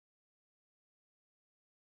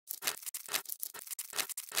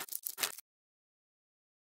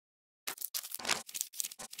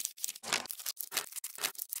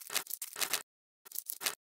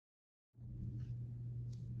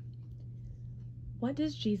What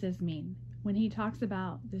does Jesus mean when he talks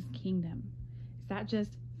about this kingdom? Is that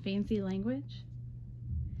just fancy language?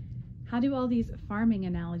 How do all these farming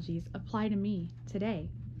analogies apply to me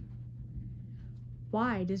today?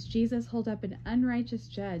 Why does Jesus hold up an unrighteous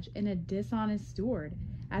judge and a dishonest steward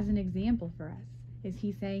as an example for us? Is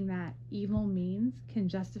he saying that evil means can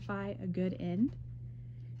justify a good end?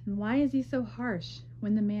 And why is he so harsh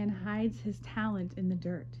when the man hides his talent in the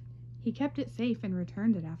dirt? He kept it safe and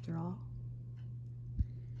returned it after all.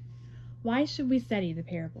 Why should we study the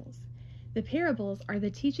parables? The parables are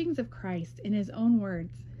the teachings of Christ in his own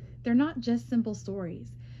words. They're not just simple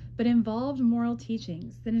stories, but involved moral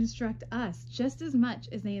teachings that instruct us just as much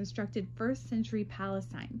as they instructed first century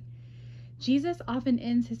Palestine. Jesus often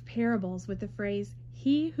ends his parables with the phrase,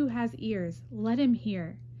 "He who has ears, let him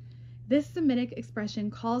hear." This Semitic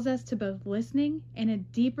expression calls us to both listening and a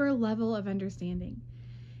deeper level of understanding.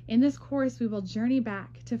 In this course, we will journey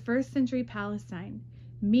back to first century Palestine,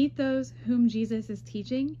 meet those whom Jesus is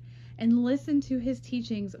teaching, and listen to his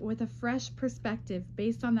teachings with a fresh perspective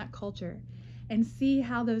based on that culture, and see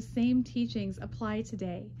how those same teachings apply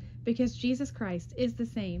today, because Jesus Christ is the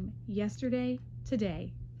same yesterday,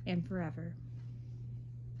 today, and forever.